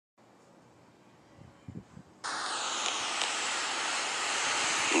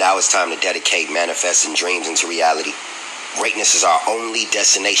Now it's time to dedicate manifesting dreams into reality. Greatness is our only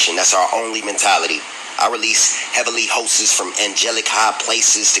destination. That's our only mentality. I release heavenly hosts from angelic high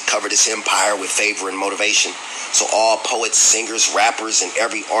places to cover this empire with favor and motivation. So all poets, singers, rappers, and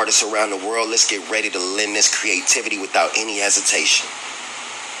every artist around the world, let's get ready to lend this creativity without any hesitation.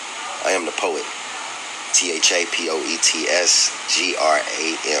 I am the poet.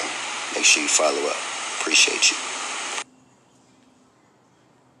 THAPOETSGRAM. Make sure you follow up. Appreciate you.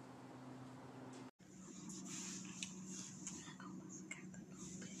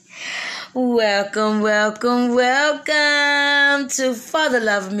 Welcome to For the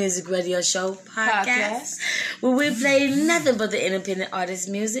Love of Music Radio Show podcast, where we play nothing but the independent artist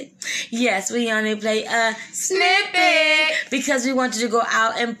music. Yes, we only play a snippet because we want you to go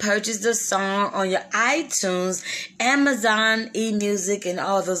out and purchase the song on your iTunes, Amazon, eMusic, and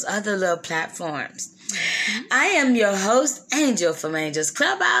all those other little platforms. I am your host, Angel from Angel's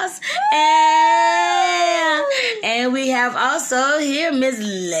Clubhouse, and we have also here Miss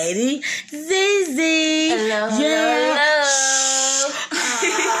Lady ZZ. Hello.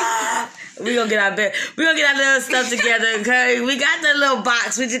 We're gonna get our little stuff together, okay? We got the little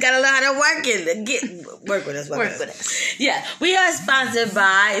box. We just gotta learn how to work it. Work with us. Yeah, we are sponsored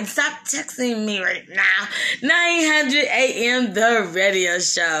by, stop texting me right now, 900 AM The Radio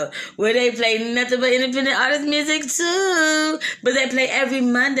Show, where they play nothing but independent artist music too. But they play every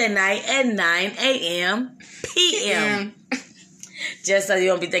Monday night at 9 AM PM. Just so you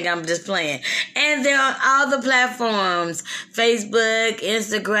don't be thinking I'm just playing. And they're on all the platforms. Facebook,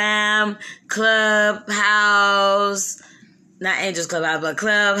 Instagram, Clubhouse. Not Angels Clubhouse, but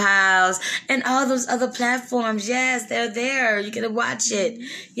Clubhouse. And all those other platforms. Yes, they're there. You can watch it.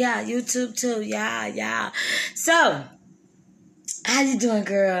 Yeah, YouTube too. Yeah. So, how you doing,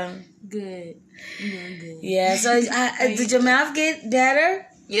 girl? Good. I'm doing good. Yeah, so did your mouth get better?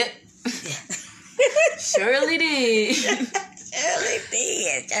 Yep. Surely did. Surely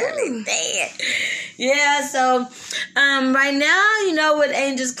did. Yeah, so right now, with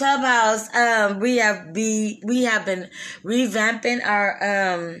Angels Clubhouse, we have been revamping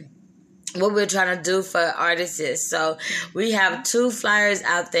our what we're trying to do for artists. So we have 2 flyers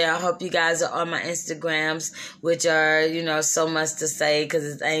out there. I hope you guys are on my Instagrams, which are, so much to say because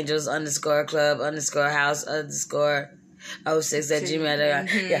it's Angels_Club_house_06@gmail.com.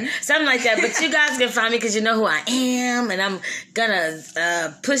 Yeah, something like that. But you guys can find me because you know who I am, and I'm gonna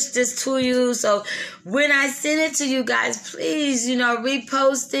push this to you. So when I send it to you guys, please,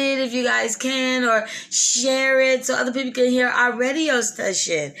 repost it if you guys can, or share it so other people can hear our radio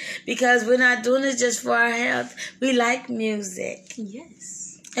station. Because we're not doing it just for our health. We like music.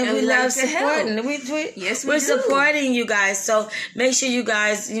 Yes. And we love supporting. We're supporting you guys. So make sure you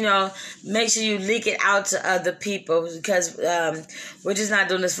guys, make sure you leak it out to other people because we're just not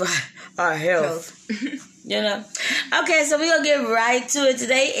doing this for our health. Okay, so we're going to get right to it.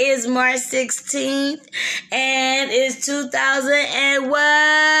 Today is March 16th and it's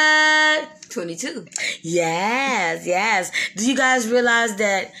 2022. Yes. Do you guys realize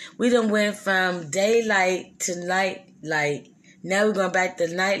that we done went from daylight to nightlight? Now we're going back to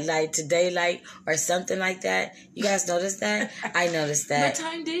nightlight to daylight or something like that. You guys notice that? I noticed that. But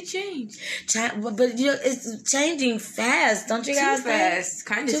time did change. But it's changing fast, don't you guys think?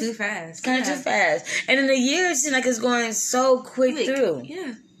 Kind of too fast. Too fast. And in a year, it seems like it's going so quick through.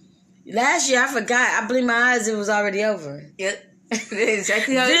 Yeah. Last year, I forgot. I blinked my eyes. It was already over. Yep.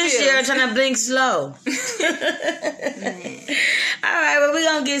 Exactly how this year, I'm trying to blink slow. All right, well, we're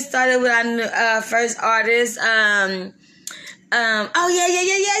going to get started with our first artist. Don't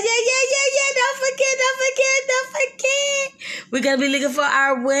forget. We're going to be looking for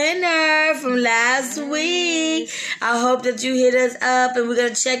our winner from last week. I hope that you hit us up and we're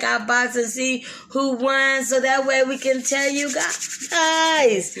going to check our box and see who won so that way we can tell you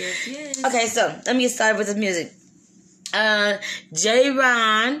guys. Yes. Okay, so let me get started with the music.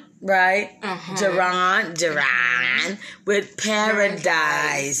 J-Ron, right? Jaron with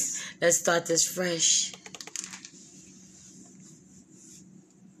Paradise. Let's start this fresh.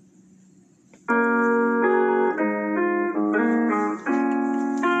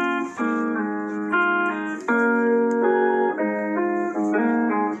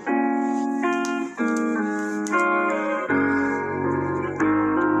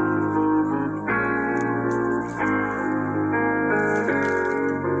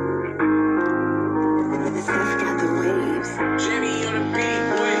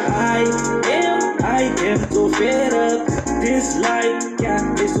 I am so fed up. This life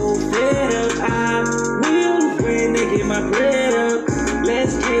got me so fed up. I will win and get my bread up.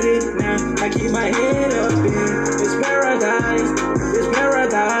 Let's get get it now. I keep my head up in this paradise. This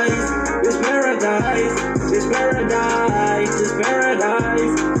paradise. This paradise. This paradise. This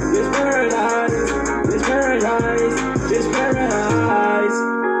paradise. This paradise. This paradise. This paradise.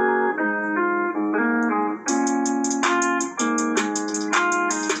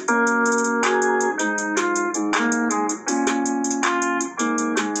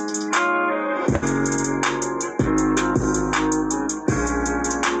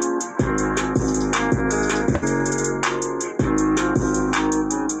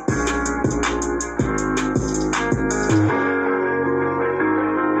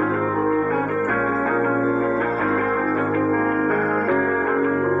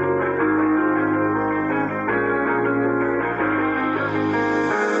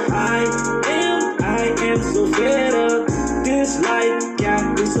 I am so fed up. This life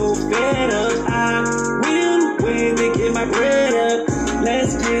got me so fed up. I will win and get my bread up.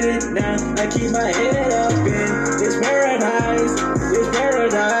 Let's get it now. I keep my head up in this paradise. This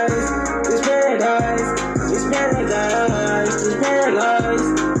paradise. This paradise. This paradise. This paradise.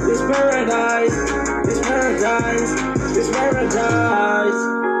 This paradise. This paradise. This paradise.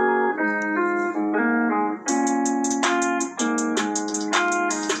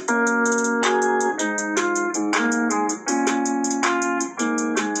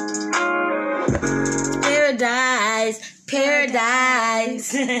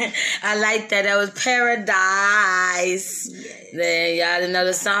 Paradise. I like that. That was Paradise. Yeah. Then y'all didn't know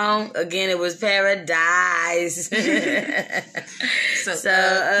the song? Again, it was Paradise. so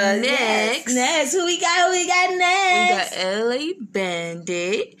next. Who we got? Who we got next? We got LA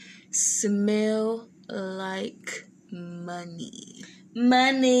Bandit. Smell Like Money.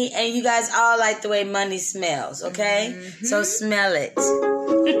 Money. And you guys all like the way money smells, okay? Mm-hmm. So smell it.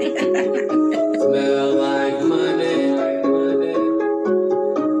 Smell like money.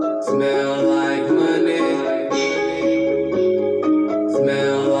 Smell like money.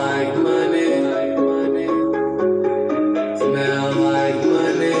 Smell like money. Smell like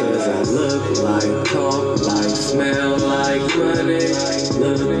money. 'Cause I look like, talk like, smell like money.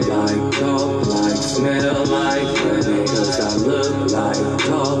 Look like, talk like, smell like money. 'Cause I look like,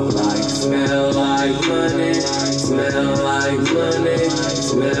 talk like, smell like money. Smell like money.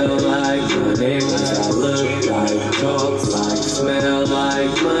 Smell like money. 'Cause I look like, talk like, smell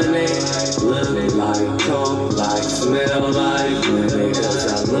like money. Look like, talk like, smell like money. 'Cause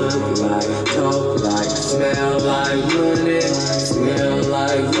I look like, talk like, smell like money. Smell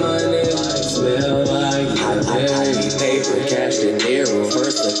like money. Smell like money. I need paper, cash, dinero.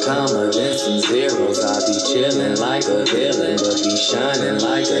 First a comma, then some zeros. I be chillin' like a villain, but be shining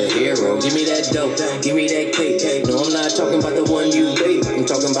like a hero. Give me that dope, give me that cake. No, I'm not talking about the one you bake. I'm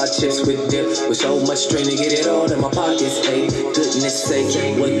talking about chips with dip, with so much strain to get it all in my pockets. Hey, goodness sake,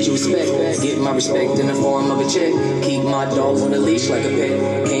 what you expect? Get my respect in the form of a check. Keep my dog on a leash like a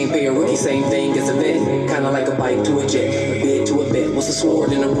pet. Can't pay a rookie, same thing as a vet. Kinda like a bike to a jet, a bid to a bet. What's a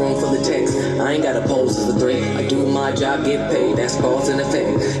sword in a room full of text? I ain't gotta pose as a threat. I do my job, get paid. That's cause and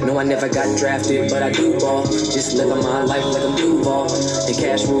effect. No, I never got drafted, but I do ball. Just living my life like I'm Duval. And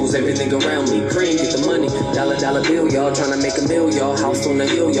cash rules everything around me. Cream, get the money. Dollar bill, y'all. Tryna make a meal, y'all. House on the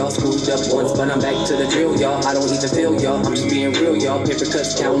hill, y'all. Screwed up once, but I'm back to the drill, y'all. I don't even feel y'all. I'm just being real, y'all. Paper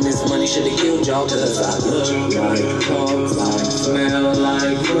cuts, counting this money should've killed y'all. 'Cause I look like, talk like, smell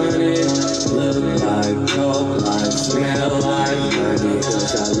like money. Look like, talk like, smell like money.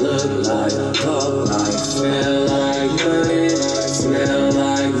 'Cause I look like, talk like, smell like money. Smell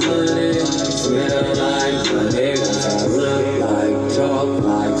like money. Smell like money. 'Cause I look like, talk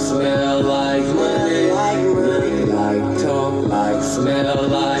like, smell like money. Look like, talk like, smell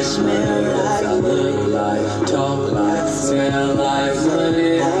like money. 'Cause I look like, talk like, smell like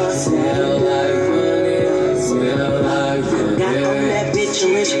money. Smell like money. Smell like money. Got on that bitch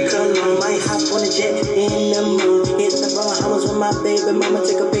and rich color. Might hop on a jet in the moon. Hit the Bahamas with my baby mama.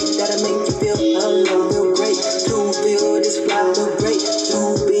 Take a pic that'll make you feel alone. Feel great. To feel this fly feel great. To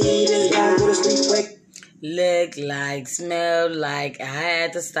be this guy go to sleep wake. Look like, smell like, I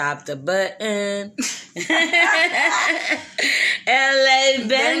had to stop the button. LA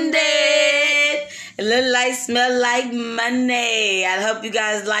Bandit. Look like, smell like money. I hope you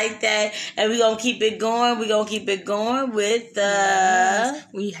guys like that. And we're going to keep it going. We're going to keep it going with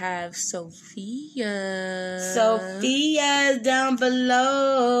we have Sophia. Sophia's down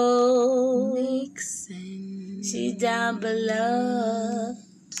below. Nixon. She's down below.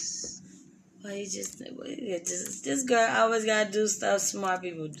 Well, this girl always gotta do stuff smart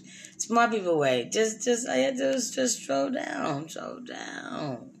people way. Just all you have to do is just stroll down.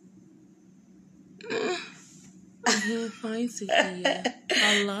 I can't find Sophia.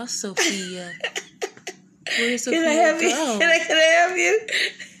 I lost Sophia. Where's Sophia Can I help you? go? Can I help you?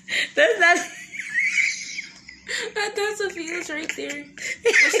 That's not. I thought Sophia was right there.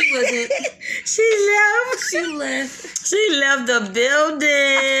 But she wasn't. She left. She left. She left the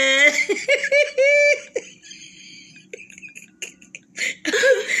building.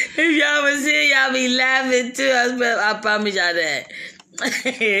 If y'all was here, y'all be laughing too. I promise y'all that.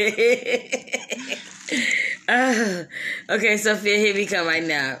 Okay, Sophia, here we come right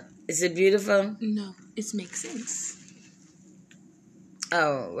now. Is it beautiful? No, it makes sense.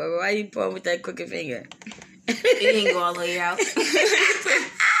 Oh, well, why you pointing with that crooked finger? It didn't go all the way out.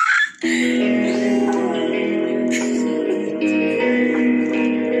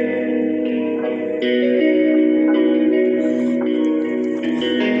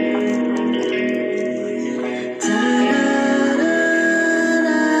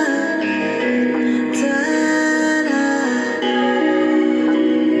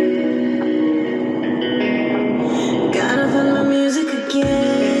 Gotta find my music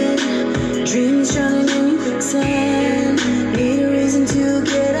again. Dreams trying to make me pretend. Need a reason to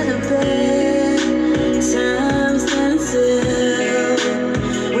get out of bed. Time standing still,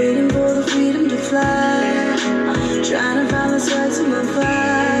 waiting for the freedom to fly. Trying to find the side to my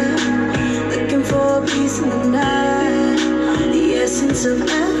fire. Looking for peace in the night. The essence of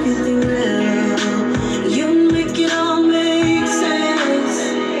everything real. You make it all make sense.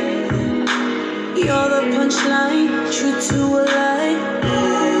 You're the punchline, true to a lie.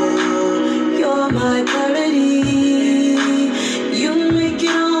 You're my parody. You make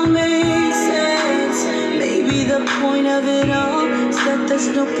it all make sense. Maybe the point of it all is that there's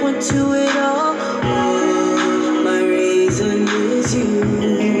no point to it all. My reason is you.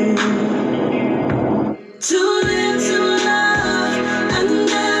 To live, to love, and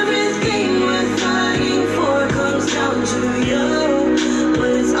everything we're fighting for comes down to you.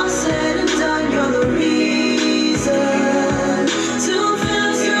 When it's all said and done, you're the reason to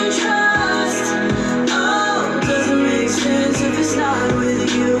feel some trust. Oh, doesn't make sense if it's not with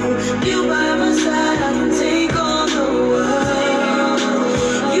you. You by my side, I can take all the world.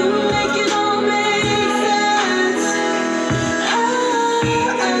 You make it all make sense.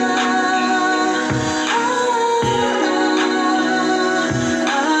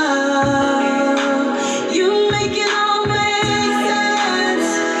 You make it all make sense.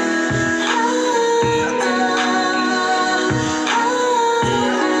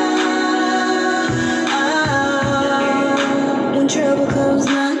 When trouble comes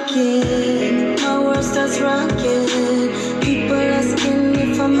knocking, my world starts rocking. People asking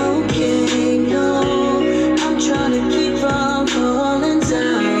if I'm okay. No, I'm trying to keep from falling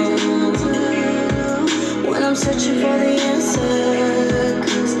down. When I'm searching for the answer,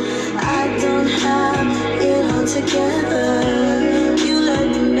 'cause I don't have it all together. You let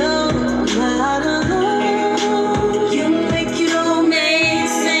me know I'm not alone. You make it all make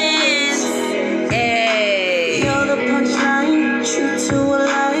sense. Hey. You're the punchline, true to a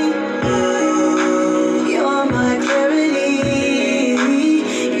lie. You're my clarity.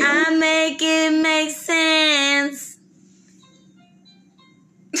 I make it make sense.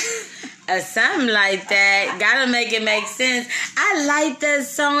 Something like that. Gotta make it make sense. I like that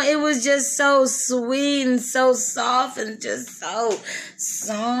song. It was just so sweet and so soft and just so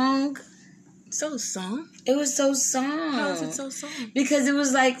song. So song? It was so song. How is it so song? Because it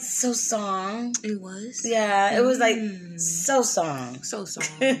was like so song. It was? Yeah, it was like so song. So song.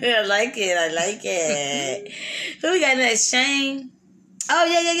 I like it. I like it. Who we got next? Shane? Oh,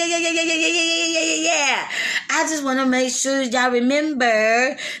 yeah. I just want to make sure y'all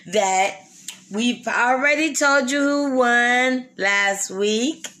remember that we've already told you who won last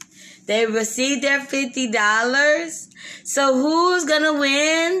week. They received their $50. So who's going to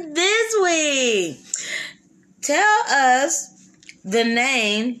win this week? Tell us the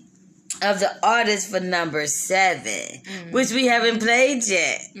name of the artist for number 7, which we haven't played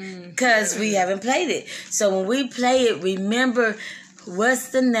yet because we haven't played it. So when we play it, remember what's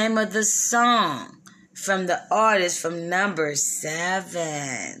the name of the song from the artist from number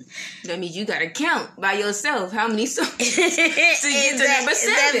 7. That means you gotta count by yourself how many songs to get to number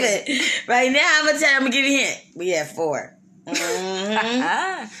 7. Right now, I'm gonna give you a hint. We have 4. Y'all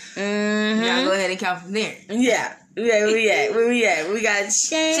go ahead and count from there. Yeah. Where we at? We got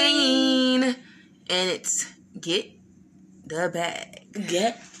Shane. And it's Get the Bag.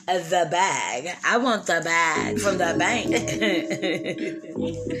 Get the bag. I want the bag from the bank.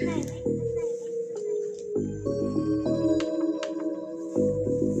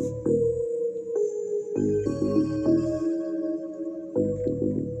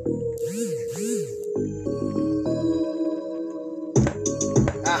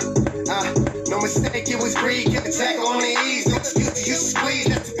 No mistake, it was greed. Get the tackle on the ease. No excuse, you squeeze.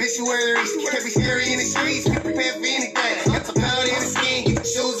 That's obituaries. Can't be scary in the streets. Be prepared for anything. Got the power in the skin. Get the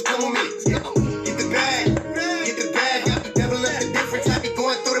shoes, come with me. Get the bag. Get the bag. Got the devil up the difference. I be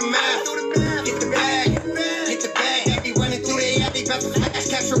going through the math. Get the bag. Get the bag. I be running through the alley. About to flash.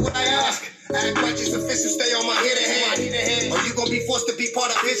 Capture what I ask. Act righteous official, stay on my hidden hand. Or you gon' be forced to be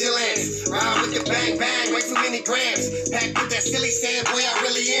part of vigilance. Ride with the bang bang, way too many grams. Packed with that silly sand, boy, I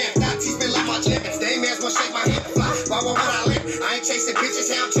really am. Not teeth like my jams. They man's gonna shake my hand fly. Why would I live? I ain't chasing bitches,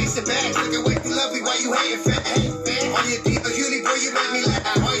 hey, I'm chasing bags. Looking way too lovely, why you hating, fat? All you deep, a cutie, boy, you make me laugh.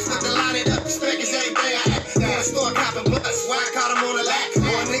 Always look to line it up, respect is everything I have. Got a store copping blunts, why I caught him on the lap.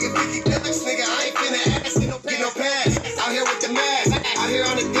 Boy, nigga, 50 bucks, nigga, I ain't finna ass. Get no pass, out here with the mask. Out here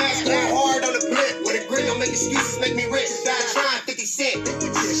on the dash, going hard on the blip. With a grit, don't make excuses, make me rich. Die trying, 50 cent.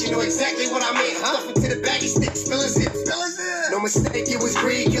 She know exactly what I mean. Stuff into the baggy stick, spill his zip. No mistake, it was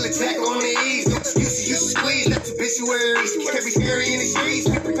greed. Kill a tackle on the ease. No excuses, you squeeze. That's obituaries. Can't be scary in the streets.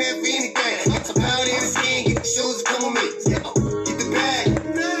 Be prepared for anything. Got some power in the skin. Get the shoes, come with me. Get the bag.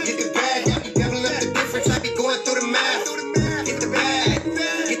 Get the bag. Got me doubling up the difference. I be going through the math. Get the bag.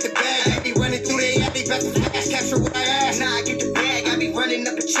 Get the bag. I be running through the alley. About to flash. Capture what I ask. Nah, I get the bag. I be running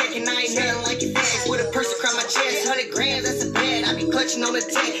up a check and I ain't nothing like it fast. With a purse across my chest. 100 grand, that's a bad. I be clutching on the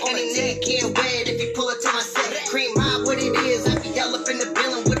tank. Any nigga can't wear it if you pull it to my set. Cream mob, what it is. I be all up in the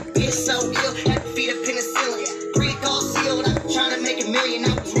building with a bitch so ill. Had to feet up in the ceiling. Greek all sealed. I be trying to make a million.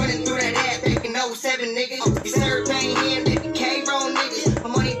 I was running through that ass. Thinking 07 niggas. These everything in, they be K-Roll niggas. My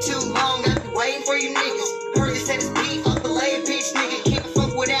money too long. I be waiting for you niggas. Heard it said it's beef. Up the lay bitch nigga. Can't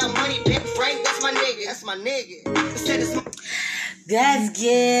fuck without money. Ben Frank, that's my nigga. That's my nigga. It said it's my. Let's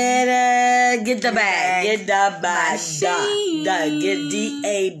get the bag. Get the bag. Get the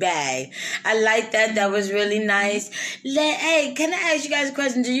bag. I like that. That was really nice. Hey, can I ask you guys a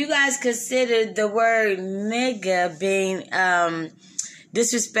question? Do you guys consider the word nigga being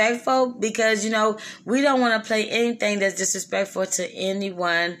disrespectful? Because, you know, we don't want to play anything that's disrespectful to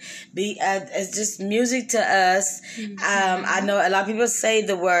anyone. It's just music to us. I know a lot of people say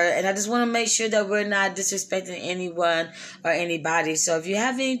the word, and I just want to make sure that we're not disrespecting anyone or anybody. So if you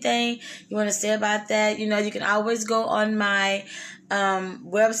have anything you want to say about that, you know, you can always go on my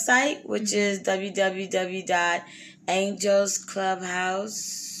website, which is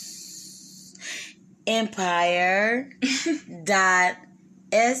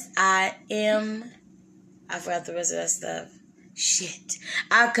I forgot the rest of that stuff. Shit.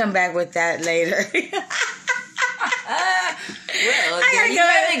 I'll come back with that later. Well, there you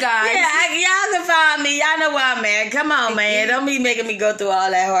have it, guys. Yeah, y'all can find me. Y'all know where I'm at. Come on, man. Don't be making me go through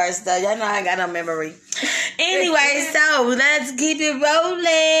all that hard stuff. Y'all know I ain't got no memory. Anyway, so let's keep it rolling.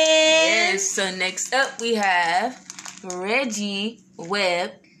 Yes, so next up we have Reggie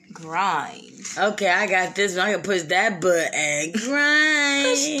Webb Grind. Okay, I got this one. I can push that button. Grind.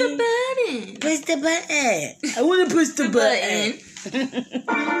 Push the button. Push the button. I want to push the button.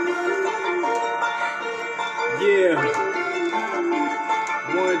 Yeah.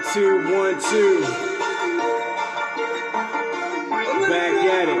 1, 2, 1, 2. Back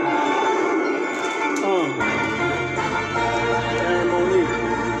at it. Aaron Monique.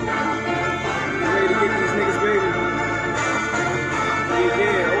 Ready to get these niggas, baby?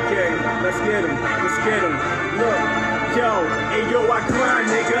 Yeah, okay. Let's get them. Look, yo, hey yo, I grind,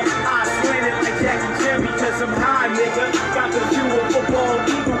 nigga. I slant it like Jackie Chan because I'm high, nigga. Got the view of football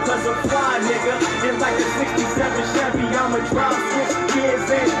eagle cause I'm fly, nigga. And like a 67 Chevy, I'ma drop switch gears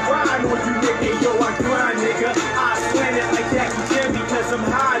and ride on you, nigga. Hey yo, I grind, nigga. I slant it like Jackie Chan because I'm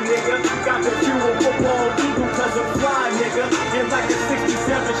high, nigga. Got the view of football eagle cause I'm fly, nigga. And like a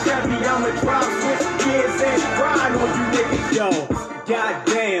 67 Chevy, I'ma drop switch gears and ride on you, nigga. Yo.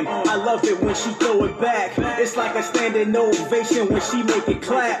 Goddamn, I love it when she throw it back. It's like a standing ovation when she make it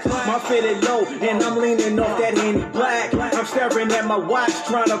clap. My fitted low and I'm leaning off that Henny Black. I'm staring at my watch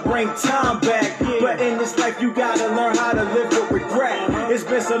trying to bring time back. But in this life you gotta learn how to live with regret. It's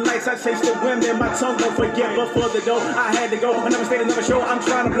been some nights I chased the women, my tongue won't forget. But for the dough, I had to go. I never stayed, another show. I'm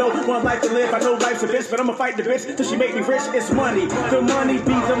trying to blow one life to live. I know life's a bitch, but I'ma fight the bitch till she make me rich. It's money. The money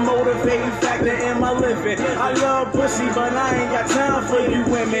be the motivating factor in my living. I love pussy, but I ain't got time for you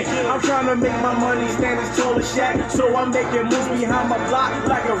women. I'm trying to make my money stand as tall as Shaq, so I'm making moves behind my block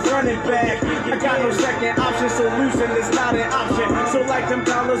like a running back. I got no second option, so losing is not an option. So like them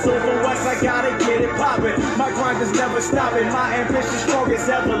dollars over west, I gotta get it poppin'. My grind is never stopping, my ambition strong as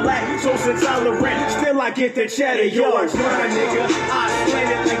ever lack. So since I rent, still I get the cheddar. Yo, I grind, nigga. I slant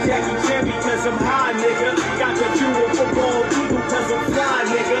it like Jackie Chan because I'm high, nigga. Got the view of football eagle cause I'm fly,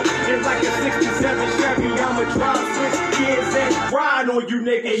 nigga. It's like a 67 Chevy, I'ma drive switch gears and ride on you,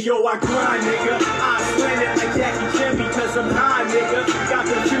 nigga. Yo, I grind, nigga. I slam it like Jackie Chan because I'm high, nigga. Got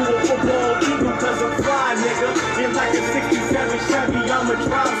the cue of football eagle cause I'm fly, nigga. It's like a 67 Chevy, I'ma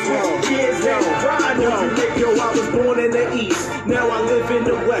drive switch gears and ride on you, nigga. Yo, I was born in the East, now I live in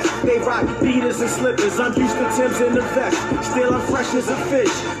the West. They rock beaters and slippers, I'm used to Timbs in the vest. Still I'm fresh as a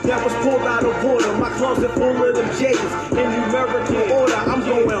fish that was pulled out of water. My closet full of them J's in numerical order. I'm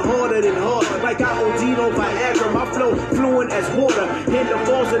going harder than hard, like I OD'd on Viagra. My flow fluent as water in the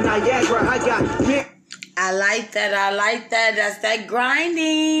falls of Niagara. I got big. I like that. I like that. That's that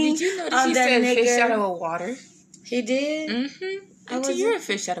grinding. Did you notice he said fish out of a water? He did? Mm-hmm. You're a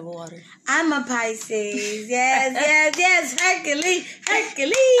fish out of water. I'm a Pisces. Yes. Hercules.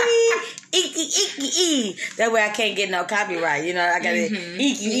 Icky. That way I can't get no copyright. You know, I got it.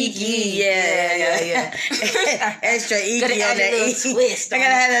 Icky. Yeah. Extra icky on that E. Twist. I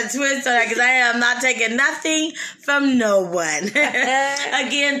gotta have that twist on that because I am not taking nothing from no one.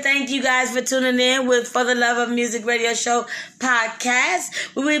 Again, thank you guys for tuning in with For the Love of Music Radio Show podcast,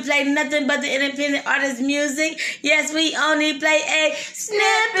 where we play nothing but the independent artist music. Yes, we only play a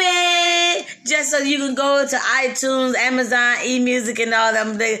snippet just so you can go to iTunes, Amazon, eMusic, and all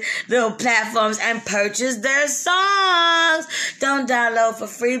them little platforms and purchase their songs. Don't download for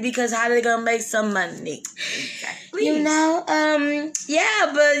free because how they gonna make some money? Exactly. You know, I'm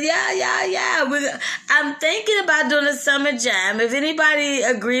thinking about doing a summer jam. If anybody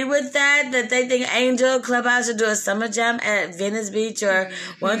agree with that they think Angel Clubhouse should do a summer jam at Venice Beach or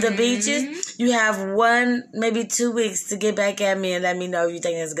one of the beaches, you have 1, maybe 2 weeks to get back at me and let me know if you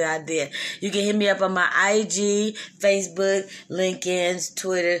think that's a good idea. You can hit me up on my IG, Facebook, LinkedIn,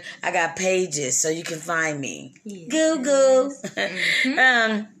 Twitter. I got pages so you can find me. Yeah. Google.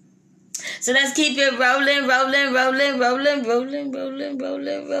 So let's keep it rolling.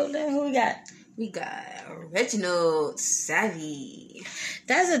 Who we got? We got Reginald Savvy.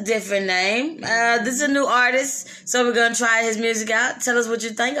 That's a different name. This is a new artist, so we're going to try his music out. Tell us what you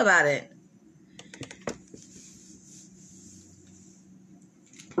think about it.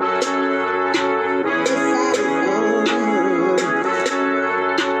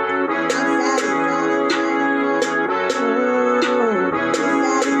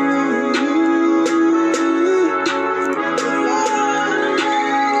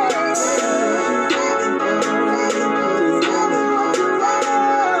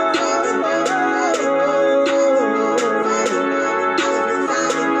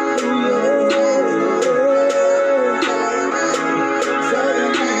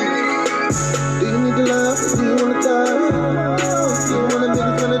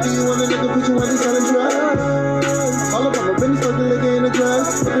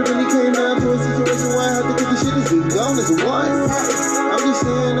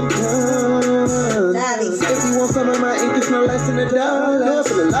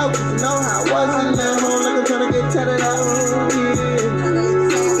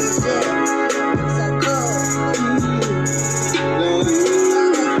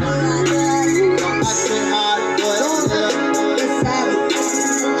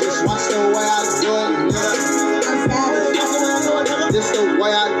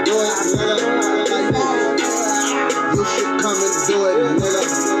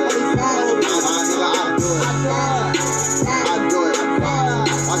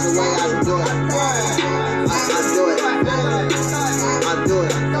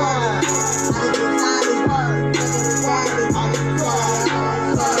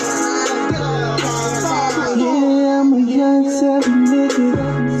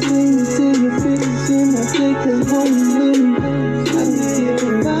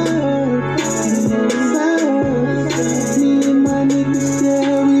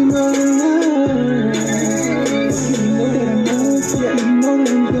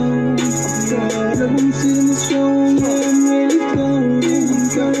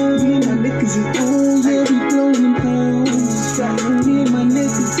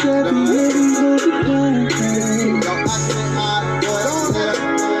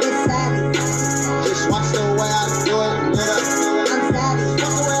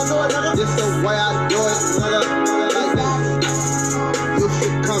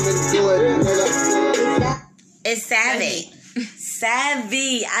 It's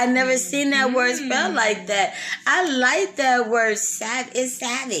savvy. I never seen that word spelled like that. I like that word savvy. It's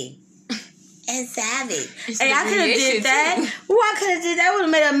savvy. It's savvy. Hey, I could have did that. Ooh, I could have did that. Would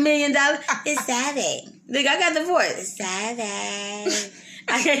have made $1 million. It's savvy. Look, I got the voice. It's savvy.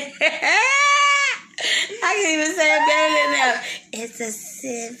 I can't even say it better than that. It's a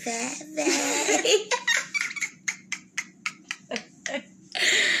savvy.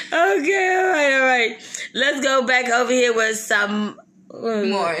 Okay, all right. Let's go back over here with some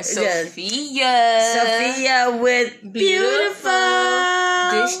more. Sophia with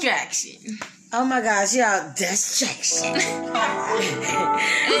Beautiful Distraction. Oh my gosh, y'all, Distraction.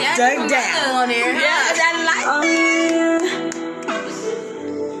 Hey, Dirk down on there. Yeah, that light. Oh yeah.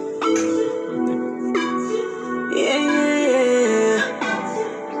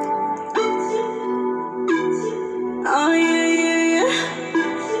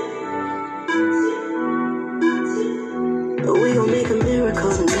 We gon' make a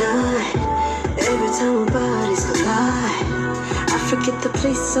miracle tonight. Every time our bodies collide, I forget the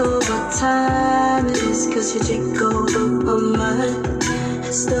place or what time it is, 'cause you take over my mind.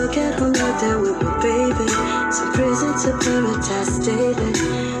 Stuck at home out there with my baby, some prison to paradise daily.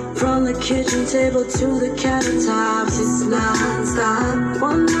 From the kitchen table to the countertops, it's non-stop.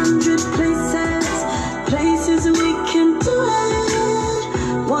 100 places we can do it.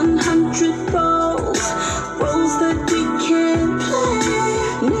 100 roles that we can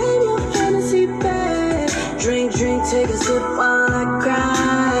play. Name your fantasy bed. Drink, take a sip while I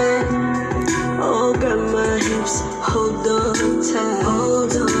cry. Oh, grab my hips, hold on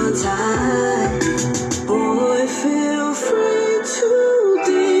tight. Boy, feel free to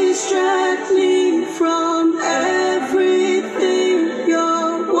distract me from everything.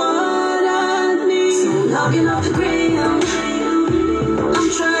 You're what I need. So logging off the ground, I'm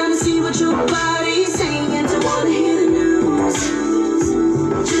trying to see what your body's saying. Don't wanna hear the news,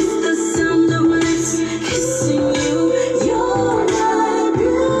 just the sound of my lips kissing you. You're my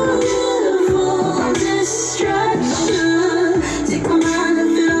beautiful distraction. Take my mind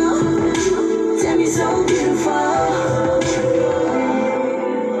off it all. Tell me so beautiful.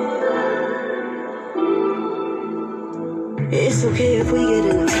 It's okay if we get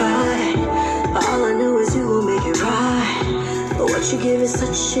in a fight. All I know is you gon' make it right. But what you give is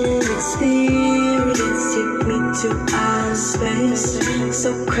such an experience. Take me to outer space. So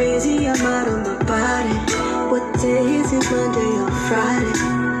crazy, I'm out of my body. What day is it, Monday or Friday?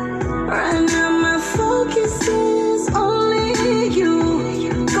 Right now my focus is only you.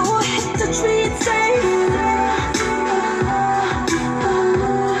 Go ahead, touch me and say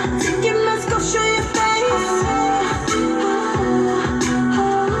take your mask off, show your face.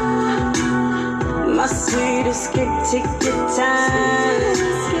 My sweetest cake, take your time.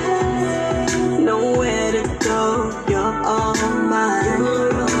 Nowhere to go, you're all mine.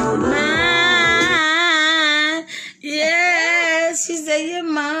 Mine. Yes, she said you're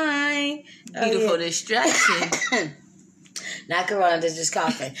mine. Beautiful Distraction. Not Corona, that's just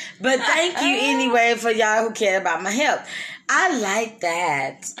coughing. But thank you anyway for y'all who care about my health. I like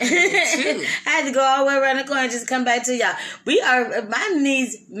that. I had to go all the way around the corner and just come back to y'all. My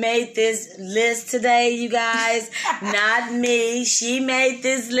niece made this list today, you guys. Not me. She made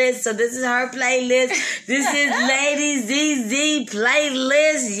this list. So this is her playlist. This is Lady ZZ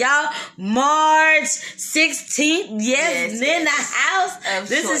playlist, y'all. March 16th. Yes, in the house.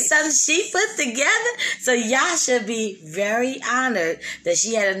 This is something she put together. So y'all should be very honored that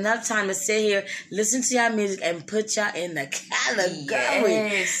she had enough time to sit here, listen to y'all music, and put y'all in the category.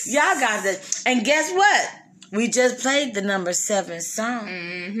 Yes. Y'all got this. And guess what? We just played the number 7 song.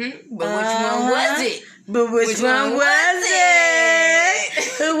 But which one was it? But which one was it?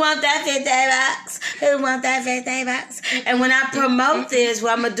 Who want that $50? Who want that $50? And when I promote this,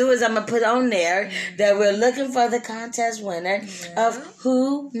 what I'm going to do is I'm going to put on there that we're looking for the contest winner of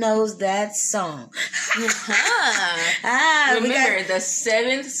Who Knows That Song. Remember, the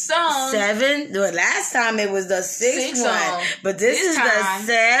 7th song. 7. Well, last time it was the 6th one. Song. But this is time.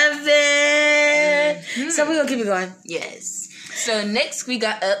 the 7th. So we're going to keep it going. Yes. So next we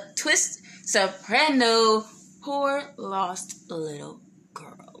got up Twist Soprano, Poor Lost Little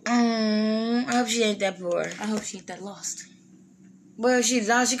Girl. I hope she ain't that poor. I hope she ain't that lost. Well, if she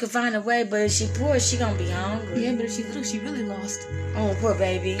lost, she could find a way. But if she poor, she gonna be hungry. Yeah, but if she little, she really lost. Oh, poor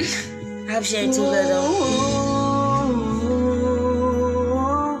baby. I hope she ain't too little.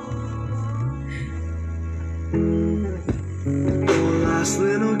 Poor lost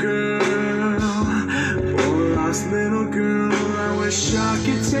little girl. Poor lost little girl. I wish I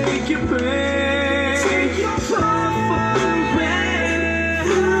could take your pain. Take your far away.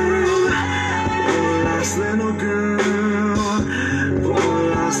 Poor lost little girl. Poor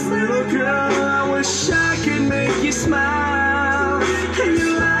lost little girl. I wish I could make you smile. And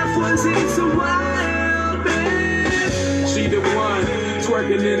your life wasn't so wild, babe. She the one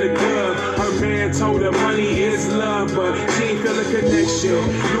twerking in the club. Her man told her money is love, but she ain't feeling a connection.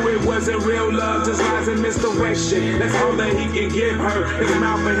 Knew it wasn't real love, just lies and misdirection. That's all that he can give her, his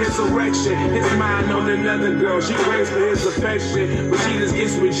mouth and his erection. His mind on another girl, she craves for his affection, but she just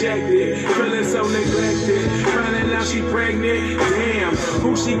gets rejected, feeling so neglected. Finding out she pregnant, damn,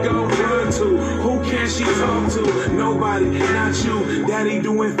 who she gon' run to? Who can she talk to? Nobody, not you. Daddy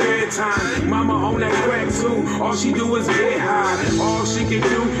doing fair time, mama on that crack too. All she do is get high. All she can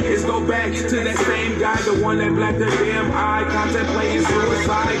do is go back to that same guy, the one that blacked her damn eye, contemplating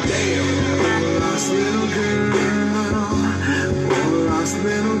suicide. Damn. Lost little girl, oh, lost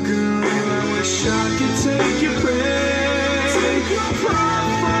little girl. I wish I could take your breath, take your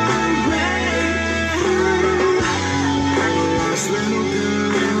breath away. Oh, lost little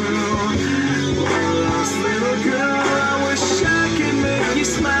girl, oh, lost little girl. I wish I could make you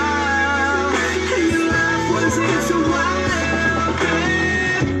smile, and your life wasn't so wild,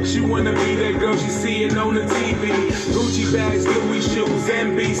 babe. She wanna be that girl she seeing on the TV. Gucci bags, Louis shoes,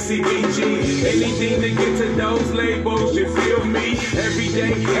 and BCBG. Anything to get to those labels, you feel me? Every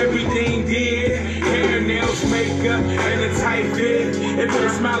day, everything did. Hair, nails, makeup, and a tight fit. It put a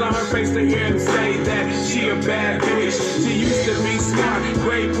smile on her face to hear him say that she a bad bitch. She used to be smart,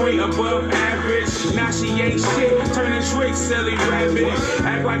 grade point above average. Now she ain't shit, turning tricks, silly rabbit.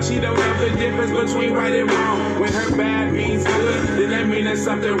 Act like she don't know the difference between right and wrong. When her bad means good, then that mean there's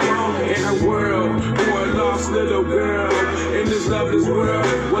something wrong in her world. For a lost little girl in this loveless world,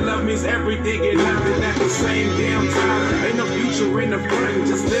 where love means everything and nothing at the same damn time. Ain't no future in the front,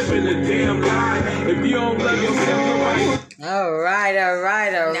 just living a damn lie. If you don't love yourself, nobody. All right.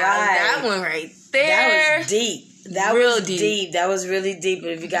 Now, that one right there. That was deep. That Real was deep. deep. That was really deep.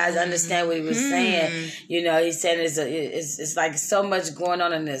 If you guys understand what he was saying, you know, he's saying it's like so much going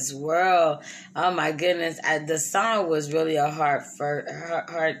on in this world. Oh my goodness. The song was really a heart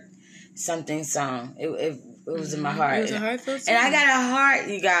something song. It was in my heart. It was a heartfelt song. And I got a heart,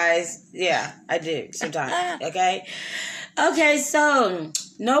 you guys. Yeah, I do sometimes. Okay. Okay, so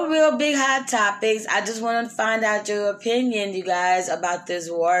no real big hot topics. I just want to find out your opinion, you guys, about this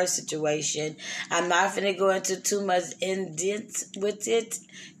war situation. I'm not going to go into too much in depth with it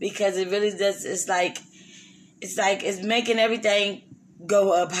because it really does. It's like it's making everything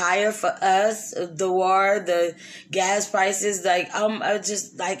go up higher for us. The war, the gas prices,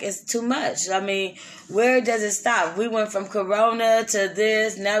 just like it's too much. I mean, where does it stop? We went from corona to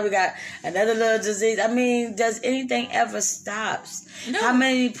this. Now we got another little disease. I mean, does anything ever stops? No. How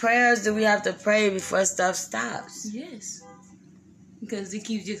many prayers do we have to pray before stuff stops? Yes. Because it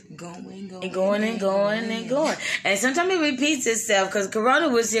keeps just going. And sometimes it repeats itself because corona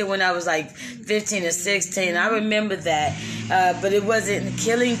was here when I was like 15 or 16. I remember that. But it wasn't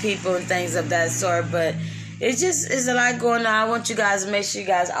killing people and things of that sort. But it's a lot going on. I want you guys to make sure you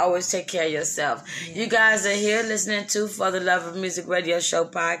guys always take care of yourself. You guys are here listening to For the Love of Music Radio Show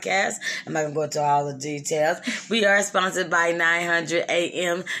podcast. I'm not going to go into all the details. We are sponsored by 900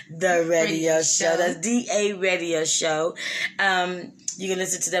 AM, The Radio Show. That's DA Radio Show. You can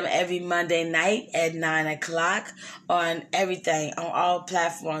listen to them every Monday night at 9 o'clock on everything, on all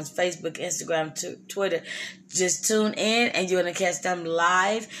platforms, Facebook, Instagram, Twitter. Just tune in and you're going to catch them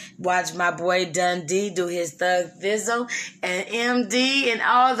live. Watch my boy Dundee do his Thug Thizzle, and MD and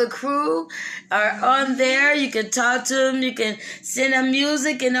all the crew are on there. You can talk to them. You can send them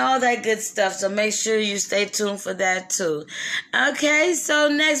music and all that good stuff. So make sure you stay tuned for that too. Okay, so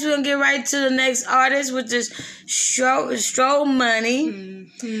next we're going to get right to the next artist, which is Stro Money.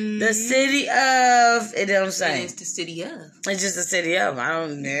 Mm-hmm. The city of, it don't say. It's the city of. It's just the city of. I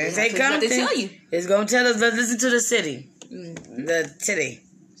don't know. They tell you. It's going to tell us. Let's listen to the city. The city.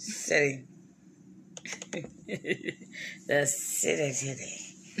 City. The city.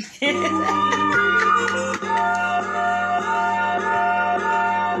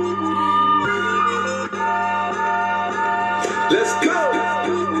 Let's go.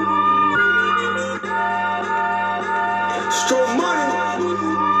 Stro Money.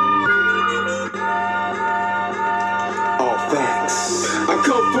 All facts. I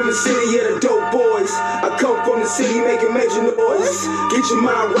come from the city of the dope boys. I come from the city making major noise. Get your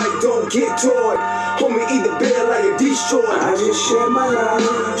mind right, don't get toyed. Homie, eat the bed like a destroy. I just share my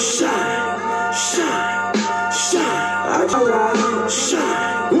life. Shine. I just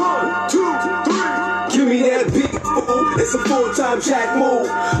shine. 1, 2, 3. Give me that big fool. It's a full-time jack move,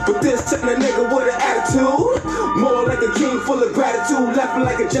 but this time a nigga with an attitude. More like a king full of gratitude, laughing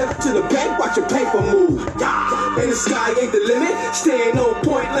like a jet to the bank, watch your paper move. And the sky ain't the limit, staying on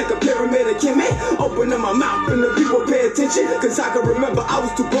point like a pyramid of Kimmy. Open up my mouth and the people pay attention, cause I can remember I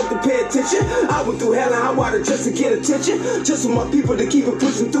was too broke to pay attention. I went through hell and high water just to get attention, just for my people to keep it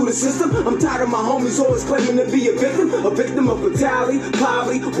pushing through the system. I'm tired of my homies always claiming to be a victim of brutality,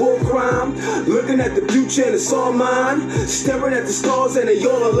 poverty, war crime. Looking at the future and it's all mine, staring at the stars and they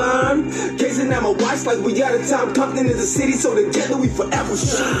all align. Gazing at my watch like we out of time. Compton is a city, so together we forever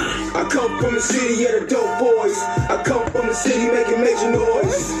shine. I come from the city of the dope boys. I come from the city making major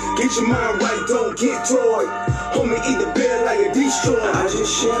noise. Get your mind right, don't get toyed. Homie, eat the beer like a destroy. I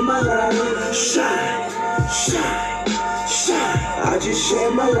just share my life. Shine, shine, shine. I just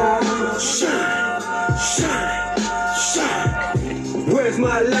share my life. Shine, shine, shine. Where's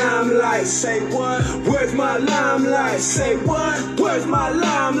my limelight? Say what? Where's my limelight? Say what? Where's my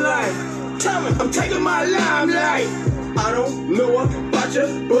limelight? Tell me, I'm taking my limelight. I don't know about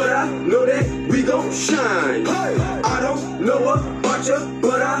you, but I know that we gon' shine. I don't know about you,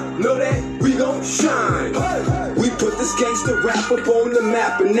 but I know that we gon' shine. We put this gangster rap up on the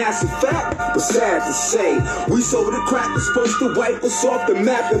map, and that's a fact. But sad to say, we sold the crack that's supposed to wipe us off the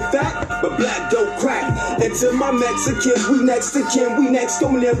map. In fact, but black don't crack. And to my Mexicans, we next to kin, we next to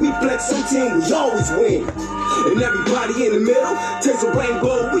them, and we flex on 10, we always win. And everybody in the middle takes a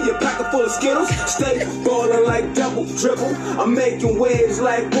rainbow, we a packet full of Skittles. Stay ballin' like double dribble. I'm making waves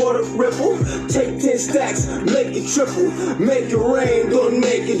like water ripple. Take 10 stacks, make it triple. Make it rain, don't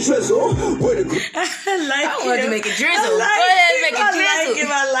make it drizzle. With a I want to make it drizzle. Go ahead and make it drizzle.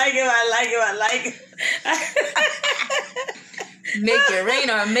 I like it. Make it rain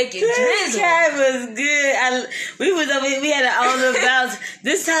or make it drizzle. That was good. We had an on the bounce.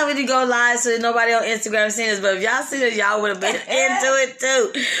 This time we didn't go live, so nobody on Instagram seen us. But if y'all seen us, y'all would have been into it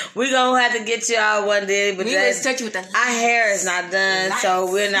too. We gonna have to get y'all one day. But we will touch you with the our hair is not done, so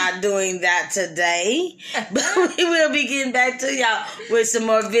we're not doing that today. But we will be getting back to y'all with some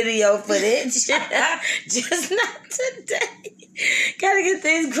more video footage. Just not today. Gotta get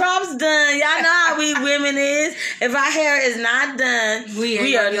these crops done. Y'all know how we women is. If our hair is not done,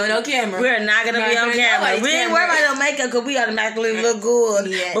 we are on camera. We are not gonna be on camera. We ain't worried about no makeup because we automatically look good.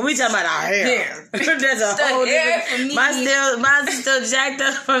 Yes. But we talking about our hair. That's a whole different. Mine's still jacked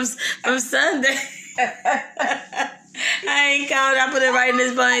up from Sunday. I ain't called. I put it right in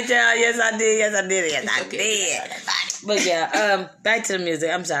this ponytail. Yes, I did. But yeah, back to the music.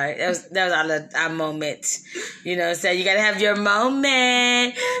 I'm sorry. That was our moment. You know, so you gotta have your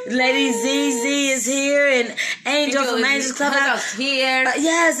moment. Lady ZZ is here, and Angel from Angels Clubhouse here.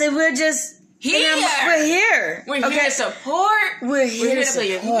 Yes, and we're just here. We're here. We're here to support. We're here to play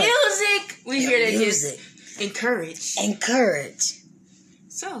your music. We're here to just encourage.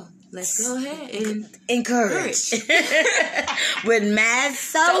 So let's go ahead and encourage. With Mad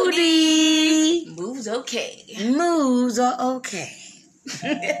Sody. Moves okay. Moves are okay.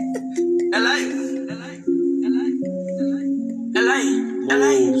 LA.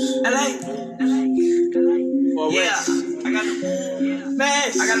 Yeah, I got the move.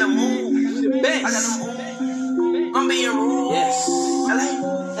 Best. I got the move. The best. I got the move. I'm being rude. Yes.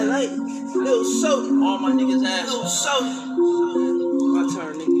 LA. Little Sody. All my niggas ass. Little Sody. My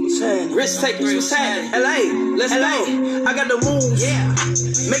turn, nigga. Risk takers, what's happening? LA, let's go. I got the moves. Yeah.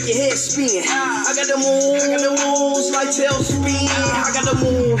 Make your head spin. I got the moves. Like tailspin. I got the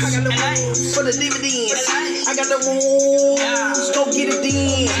moves. For the dividends. I got the moves. Go get it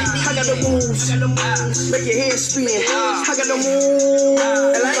then. I got the moves. Make your head spin. I got the moves.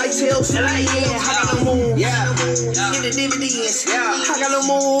 Like tailspin. I got the moves. Get the dividends. I got the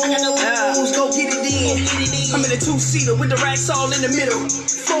moves. Go get it then. I'm in a two-seater with the racks all in the middle.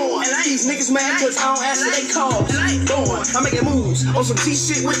 These niggas mad cause I don't answer they calls. I'm making moves on some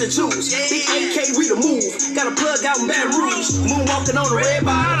T-shit with the juice. Big AK, we the move. Got a plug out in Baton Rouge. Moonwalking on the red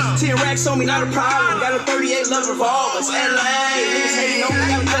bottom. 10 racks on me, not a problem. Got a 38 love revolvers. LA, niggas hating on me.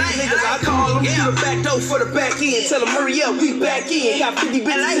 Got a couple niggas, I call them. Through the back door for the back end. Tell them hurry up, we back in. Got 50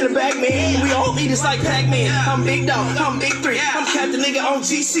 bitches in the back, man. We all eat us like Pac-Man. I'm Big Dog, I'm Big 3. I'm Captain Nigga on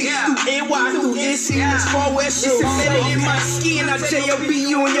GC. Through NY, through NC, as far west. Shit in my skin, I J.O.B.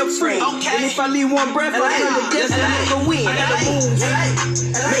 you and your friend. And if I leave one breath, I have the death and I can win. I got the moves,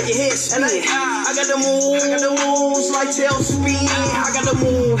 make your head spin. I got the moves, like tailspin. I got the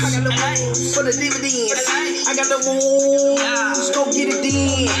moves, for the dividends. I got the moves, go get it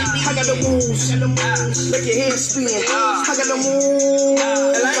then. I got the moves, make your head spin. I got the moves,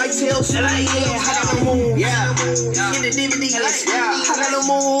 like tailspin. I got the moves, get the dividends. I got the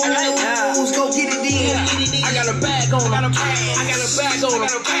moves, go get it then. I got a bag bag on them. I got a bag on them. I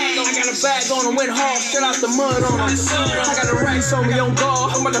got a bag on them. Went hard, straight out the mud on them. I got the racks on me on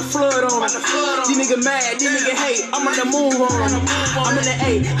guard. I'm about to flood on them. These niggas mad, these niggas hate. I'm about to move on them. I'm in the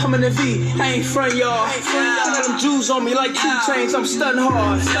A, I'm in the V. I ain't front y'all. I got them Jews on me like 2 chains. I'm stunting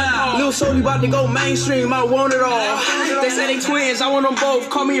hard. Lil Sody about to go mainstream. I want it all. They say they twins. I want them both.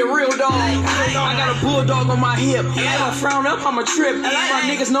 Call me a real dog. I got a bulldog on my hip. I don't frown up, I'm a trip. My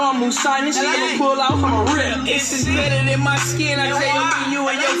niggas know I'm move silent. She gonna pull out, I'm a rip. It's embedded in my skin. I tell you, me, you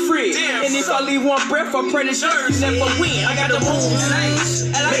and your fridge. And if I leave one breath, I pray this you never win. I got the moves.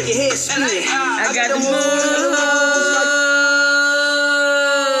 Make your head spin. I got the moves.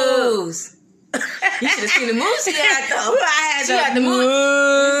 You should have seen the moves she had though. She had the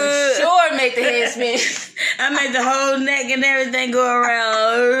moves. For sure make the head spin. I made the whole neck and everything go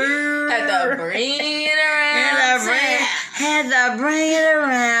around. Had to bring it around. Had to bring it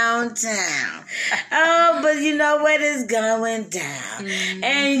around town. Oh, but you know what is going down.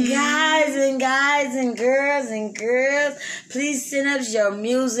 And guys and girls, please send us your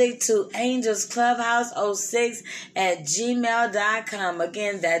music to angelsclubhouse06@gmail.com.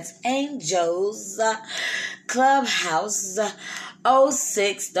 Again, that's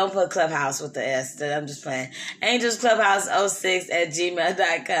angelsclubhouse06. Don't put clubhouse with the S. I'm just playing.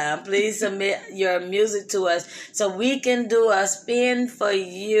 angelsclubhouse06@gmail.com. Please submit your music to us so we can do a spin for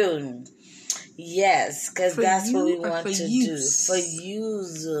you. Yes, because that's what we want to do. For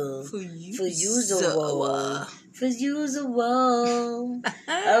usual.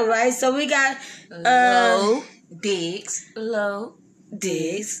 All right, so we got low digs,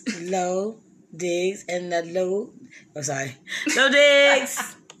 and the low. I'm sorry, low digs,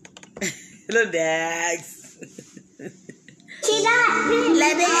 low digs.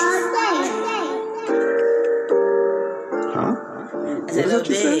 Huh? I said low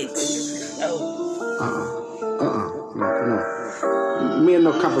digs. No. Me and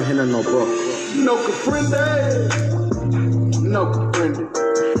no comprehender, no bro. No comprende. No comprende.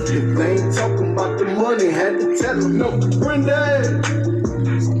 If they ain't talking about the money, had to tell them. No comprende.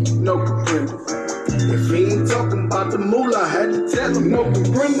 No comprende. If he ain't talking about the moolah, had to tell him. No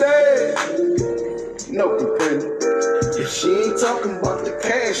comprende. No comprende. If she ain't talking about the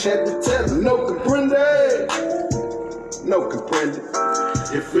cash, had to tell him. No comprende. No comprende.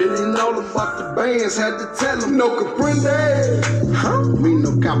 If it ain't all about the bands, had to tell them. No comprende. Huh? Me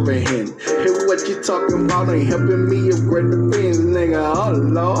no comprehend. Hear what you talking about ain't helping me upgrade the Benz, nigga. Oh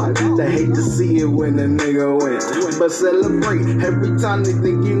Lord, they hate to see it when a nigga wins, but celebrate every time they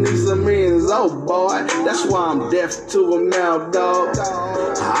think you need some ends. Oh boy, that's why I'm deaf to them now, dog.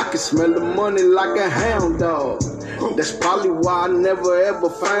 I can smell the money like a hound dog. That's probably why I never ever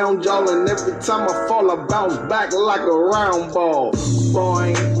found y'all, and every time I fall I bounce back like a round ball.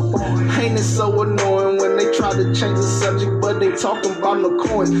 Boy, ain't it so annoying when they try to change the subject, but they talking about no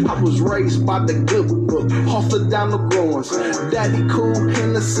coins. I was raised by the good book, hustled down the groins. Daddy cool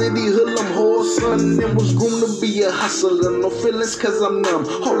in the city, hoodlum whore son, and was groomed to be a hustler. No feelings cause I'm numb.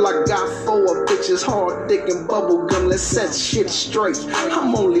 All I got for bitches, hard dick and bubble gum. Let's set shit straight.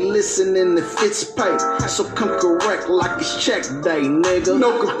 I'm only listening if it's pay, so come correct like it's check day, nigga.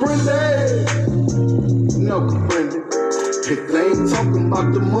 No comprende. No comprende. If they ain't talking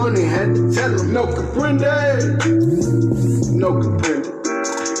about the money, had to tell them. No comprende. No comprende.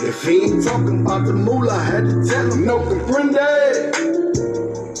 If he ain't talking about the moolah, had to tell him. No comprende.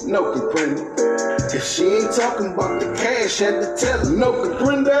 No comprende. If she ain't talking about the cash, had to tell him. No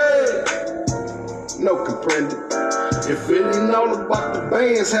comprende. No comprende. If it ain't all about the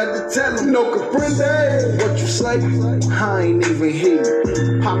bands, had to tell him. No comprende. What you say? I ain't even hear you.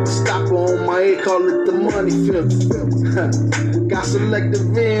 Pop a stopper on my head, call it the money filter. Got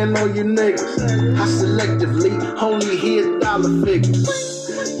selective in on you niggas. I selectively only hear dollar figures.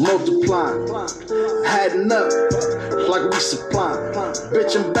 Multiplying, adding up like we supplying.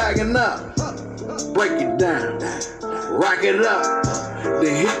 Bitch, I'm bagging up. Break it down, rack it up.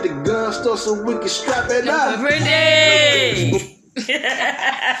 Then hit the gun store so we can strap it up.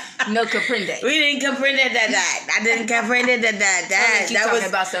 No comprende. We didn't comprende that. I didn't comprende that. That was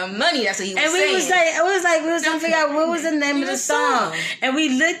about some money. That's what he was saying. And we was trying to figure out what was the name of the song. And we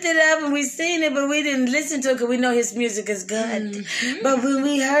looked it up and we seen it, but we didn't listen to it because we know his music is good. Mm-hmm. But when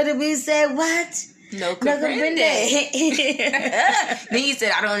we heard it, we said, what? No comprende. Then he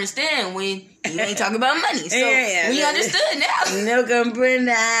said, I don't understand when you ain't talking about money. So we understood now. No comprende.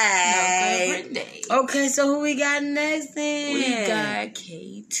 No comprende. Okay, so who we got next then? We got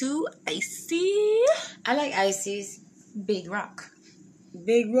K2 Icy. I like Icy's. Big Rock.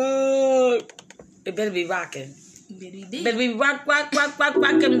 Big Rock. It better be rocking. Better be rock,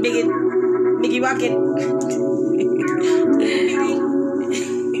 rocking, Biggie rocking. Zed,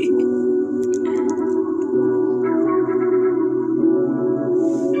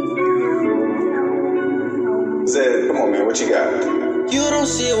 come on, man, what you got? You don't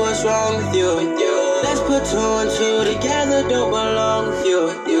see what's wrong with you. Let's put 2 and 2 together, don't belong with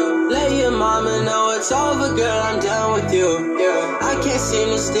you. Let your mama know it's over, girl, I'm done with you. I can't seem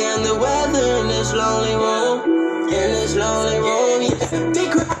to stand the weather in this lonely room. Yeah.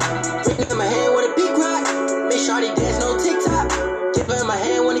 Big rock, ring in my hand with a big rock. Make sure they dance, no TikTok. Give her my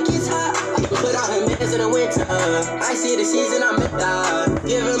hand when it gets hot. I can put out her mans in the winter. I see the season, I'm in die.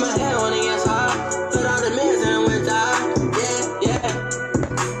 Give her my hand when it gets hot. Put out the mans in the winter. Yeah.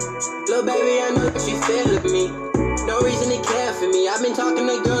 Little baby, I know that you feeling me. No reason to care for me. I've been talking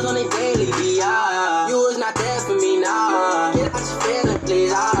to girls on a daily. You was not there for me, nah. Get out your feeling,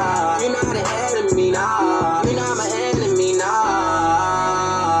 please. You're not ahead of me, nah. You're not my enemy, nah.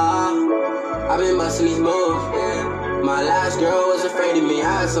 I've been busting these moves, yeah. My last girl was afraid of me.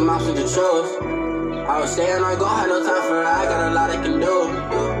 I had some options to choose. I was staying on go, had no time for her. I got a lot I can do.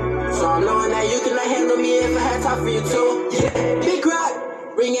 So I'm knowing that you can handle me if I had time for you too. Yeah, big rock.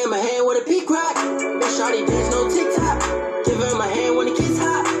 Ring in my hand with a peak rock. Make sure they dance, no TikTok. Give her my hand when it gets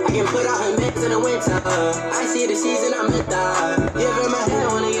hot. I can put out her mix in the winter. I see the season, I'm in die. Give her my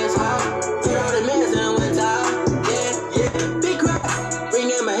hand when it gets hot. Put out the mix in the winter. Yeah. Big rock. Ring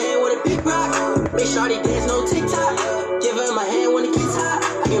in my hand with a peak rock. Make sure they dance, no TikTok. Give her my hand when it gets hot.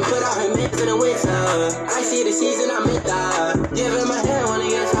 I can put out her mix in the winter. I see the season, I'm in die. Give her my hand when it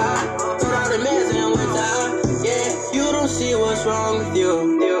gets hot. Put out the mix in the winter. Yeah, you don't see what's wrong with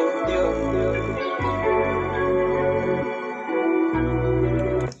you.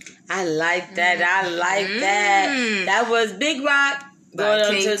 I like that. That was Big Rock going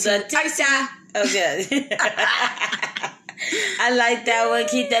on to the TikTok. Okay. I like that one.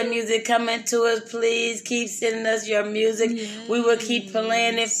 Keep that music coming to us, please. Keep sending us your music. Yes. We will keep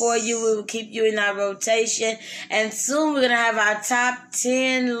playing it for you. We will keep you in our rotation. And soon we're going to have our top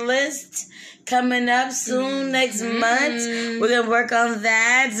 10 list coming up soon next month. We're going to work on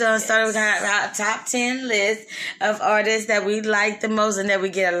that. So starting with our top 10 list of artists that we like the most and that we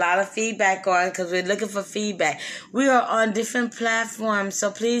get a lot of feedback on because we're looking for feedback. We are on different platforms,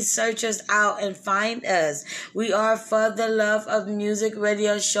 so please search us out and find us. We are For the Love of Music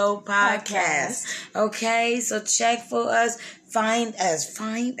Radio Show Podcast. Okay, so check for us. Find us.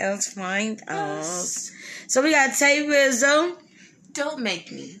 So we got Tay Rizzo. Don't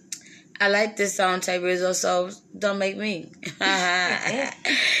Make Me. I like this song, Tay Rizzo, so don't make me.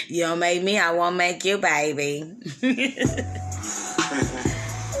 You don't make me, I won't make you, baby.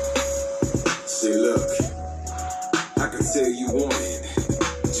 See, look, I can tell you want it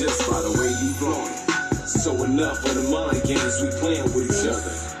just by the way you flaunt it. So enough of the mind games we playing with each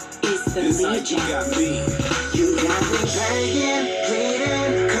other. It's the this night you got me. You got me begging,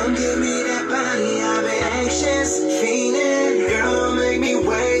 pleading. Come give me that body. I've been anxious, fiending. Girl, make me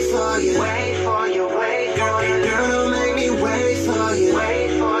wait for you. Wait for you. Girl, make me wait for you.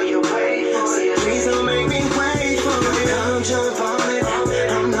 Wait for you. Please don't make me wait for you. Come jump on it.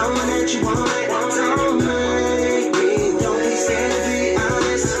 I'm knowing that you want it. Don't make me. Don't be scared to be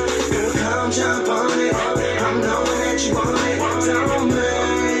honest. Girl, come jump on it. I'm knowing that you want it. Don't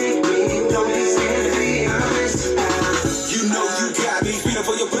make me. Don't be scared to be honest. You know you got me feeling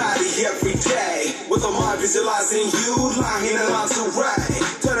for your body every day. With my mind visualizing you lying along to right.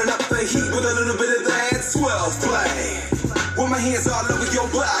 Turning up the heat with a little bit of that 12 play. With my hands all over your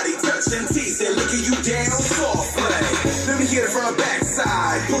body, touching, teasing, licking you down softly. Let me hear it from the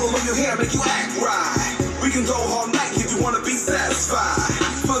backside. Pull on your hair, make you act right. We can go all night if you wanna be satisfied.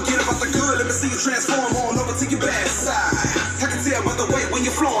 Forget about the good, let me see you transform on over to your bad side. I can tell by the way when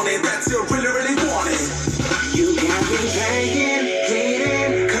you're flaunting that you really want it. You got me begging,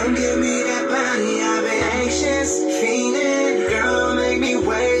 pleading. Come give me that body. I've been anxious, fiending. Girl, make me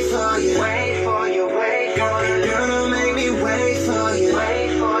wait for you. Wait for you. Girl, make me wait for you.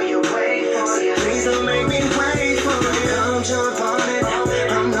 Wait for you. Please don't make me wait for you. Come jump on it.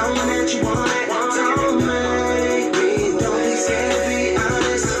 I'm knowing that you want it. Don't make me. Don't be scared to be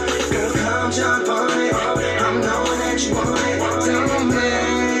honest. Girl, come jump on it. I'm knowing that you want it. Don't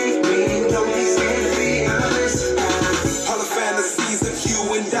make me. Don't be scared to be honest. All the fantasies of you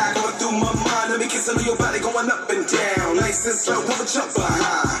and I going through my mind. Let me kiss on your body going up and down. Nice and slow, have a jump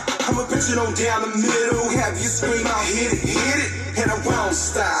behind. I'ma pitch it on down the middle. Have you scream out, hit it. And I won't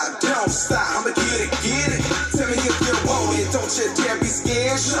stop, don't stop. I'ma get it. Tell me if you want it. Don't you dare be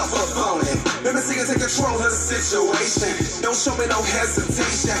scared, jump up on it. Let me see it take control of the situation. Don't show me no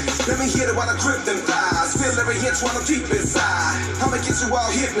hesitation. Let me hit it while I grip them thighs. Feel every inch while I keep inside. I'ma get you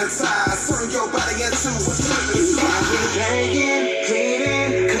all hypnotized. Turn your body into a slip inside.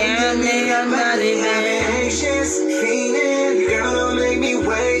 Girl, make your body anxious, feeling. Girl, don't make me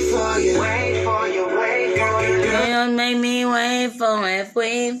wait for you. Wait for you, wait for you. Girl, don't make me wait for it,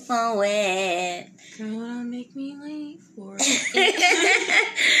 wait for it. Girl, don't make me wait for it.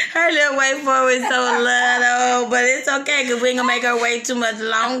 Her little wait for it is so little, but it's okay because we ain't gonna make her wait too much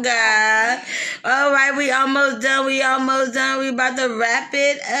longer. All right, we almost done. We about to wrap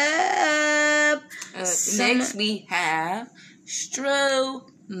it up. Next we have Stro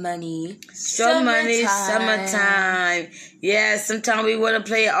Money. Summertime. Yeah, sometimes we want to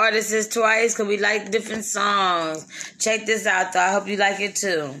play artists twice because we like different songs. Check this out, though. I hope you like it,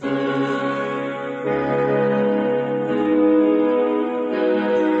 too.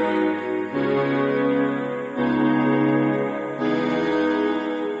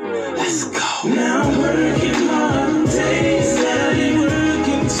 Let's go. Now I'm working hard days, steady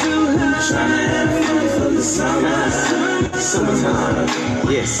working too hard, trying to have fun for the summer. Summertime.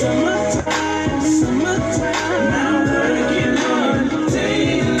 Yes. Summertime. Now I'm working hard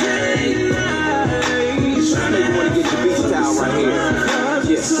day, night, trying to You wanna get your beat style right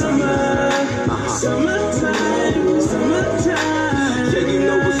here. Yes. Summertime. Yeah, you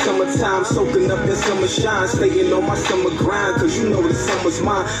know it's summertime, soaking up that summer shine, staying on my summer grind, cause you know the summer's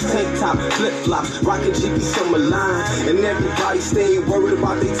mine. Tank top, flip-flops, rockin' GP summer line, and everybody stay worried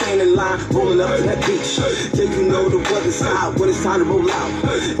about they tanning line, rolling up to that beach. Yeah, you know the weather's hot when it's time to roll out.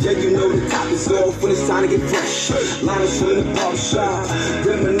 Yeah, you know the top is off when it's time to get fresh. Liners in the barbershop,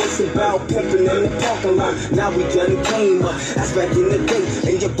 reminiscing about pimping in the parking lot. Now we done came up, that's back in the day,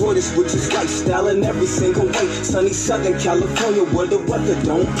 and your boy is with his lifestyle in every single way. Sunny Southern California, where the weather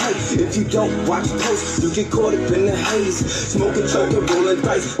don't pay. If you don't watch close, you get caught up in the haze. Smoking, choking, rolling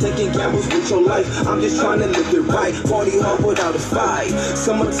dice, taking gambles with your life. I'm just trying to live it right, party hard without a fight.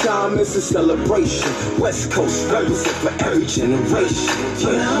 Summertime is a celebration. West Coast represent for every generation.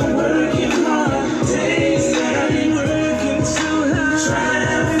 Now I'm working hard days, steady working too hard, trying to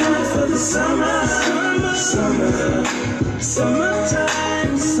have fun for the summer. Summertime.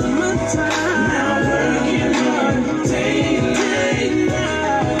 Now I'm working hard day, night,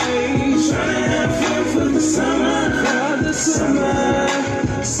 trying to have fun for the summer.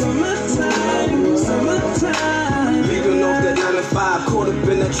 Summertime. Leaving off that 9 to 5, caught up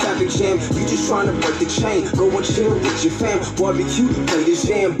in that traffic jam. You just trying to break the chain, go and chill with your fam. Barbecue, play your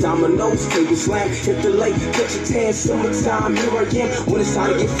jam, dominoes, table slam. Hit the lake, catch a tan. Summertime, here I am when it's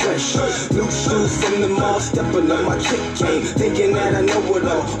time to get fresh. Blue shoes from the mall, stepping up my chick game, thinking that I know it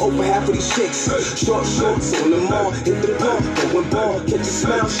all. Over half of these chicks, short shorts on the mall. Hit the bar, going ball, catch a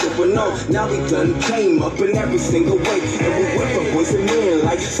smile, showing off. Now we done came up in every single way, and we went from boys and men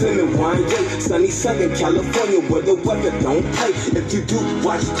like Slim and Wine Gate. Sunny Southern California, where the weather don't play. If you do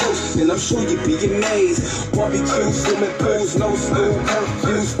watch close, then I'm sure you'd be amazed. Barbecue, swimming pools, no school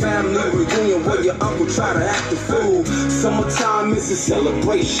curfews, family reunion where your uncle try to act the fool. Summertime is a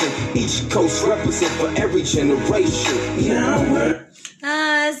celebration. Each coast represent for every generation.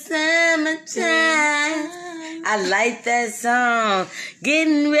 Summertime. I like that song.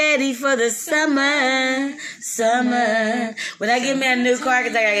 Getting ready for the summer. When I get me a new car,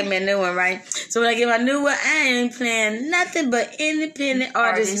 because I gotta get me a new one, right? So when I get my new one, I ain't playing nothing but independent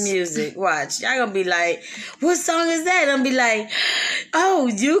artist music. Watch. Y'all gonna be like, what song is that? I'm be like, oh,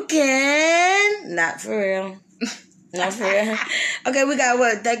 you can. Not for real. Not for real. Okay, we got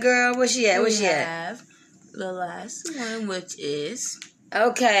what? That girl, where she at? Where she at? Have the last one, which is...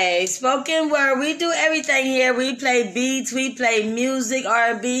 Okay, spoken word. We do everything here. We play beats, we play music,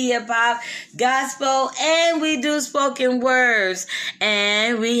 R&B, hip-hop, gospel, and we do spoken words.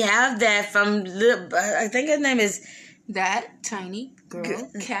 And we have that from, I think his name is... That Tiny Girl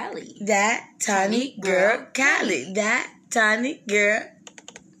Cali. That Tiny Girl Cali. That Tiny Girl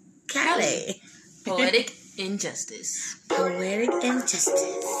Cali. Poetic Injustice. Poetic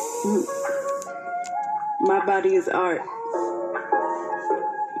Injustice. My body is art.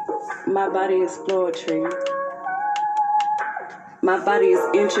 My body is poetry. My body is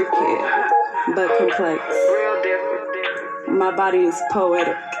intricate but complex. My body is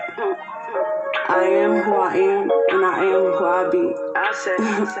poetic. I am who I am, and I am who I be.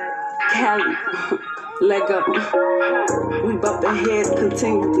 Cali, let go. We bump our heads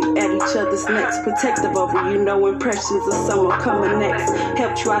continually at each other's necks, protective over you, no impressions of someone coming next.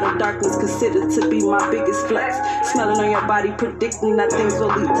 Helped you out of darkness, considered to be my biggest flex. Smelling on your body, predicting that things will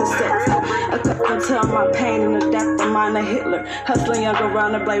lead to sex. A couple Until my pain and adapt the mind of Hitler. Hustling young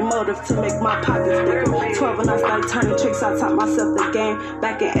around the blame motive to make my pockets bigger. 12 and I started turning tricks, I taught myself the game.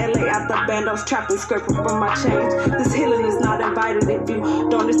 Back in LA, out the band, I was trapping, scraping from my change. This healing is not invited if you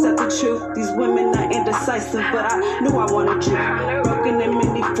don't accept the truth. These women are indecisive, but I knew I wanted you. Broken in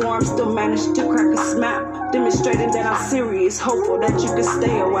many forms, still managed to crack a smile. Demonstrating that I'm serious, hopeful that you can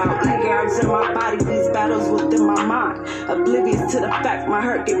stay a while. Eagles in my body, these battles within my mind. Oblivious to the fact my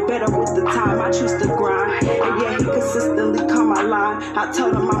hurt get better with the time. I choose to grind, and yeah, he consistently called my line. I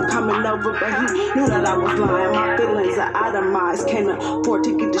told him I'm coming over, but he knew that I was lying. My feelings are itemized, can't afford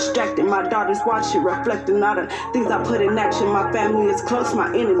to get distracted. My daughters watch it, reflecting all the things I put in action. My family is close, my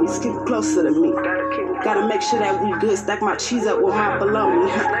enemies keep closer to me. Gotta make sure that we good, stack my cheese up with my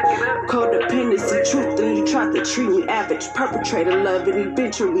bologna. Codependency, truth, and you tried to treat me average. Perpetrator love and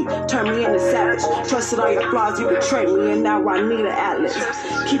eventually turn me into savage. Trusted all your flaws, you betrayed me, and now I need an atlas.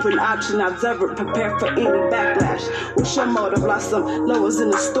 Keep an option observer, prepare for any backlash. What's your motive? Lost some lowers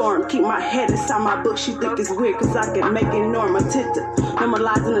in the storm. Keep my head inside my book. She think it's weird cause I can make it normal.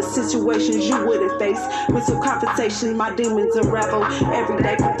 Normalizing the situations you wouldn't face. Mental confrontations, my demons unravel every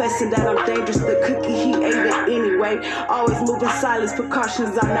day. Confessing that I'm dangerous, the cookie he ate it anyway. Always moving silence,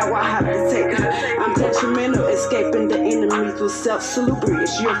 precautions I know I have to take. I'm detrimental, escaping the enemies with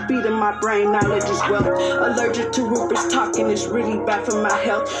self-salubrious. You're feeding my brain, knowledge is wealth. Allergic to Rupert's talking, it's really bad for my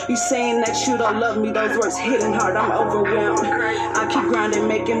health. You saying that you don't love me, those words hitting hard, I'm overwhelmed. I keep grinding,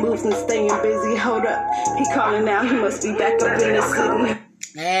 making moves and staying busy. Hold up, he calling now, he must be back up in the city.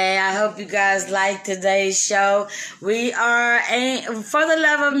 Hey, I hope you guys like today's show. We are a For the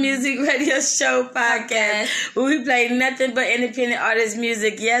Love of Music radio show podcast where we play nothing but independent artist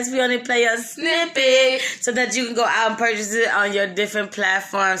music. Yes, we only play a snippet so that you can go out and purchase it on your different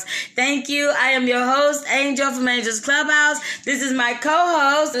platforms. Thank you. I am your host, Angel from Angel's Clubhouse. This is my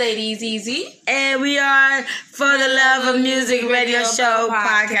co-host, Lady Easy. And we are For the Love of Music radio show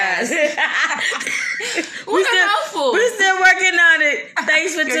podcast. We're still working on it.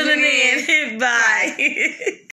 Thanks for tuning in. Bye.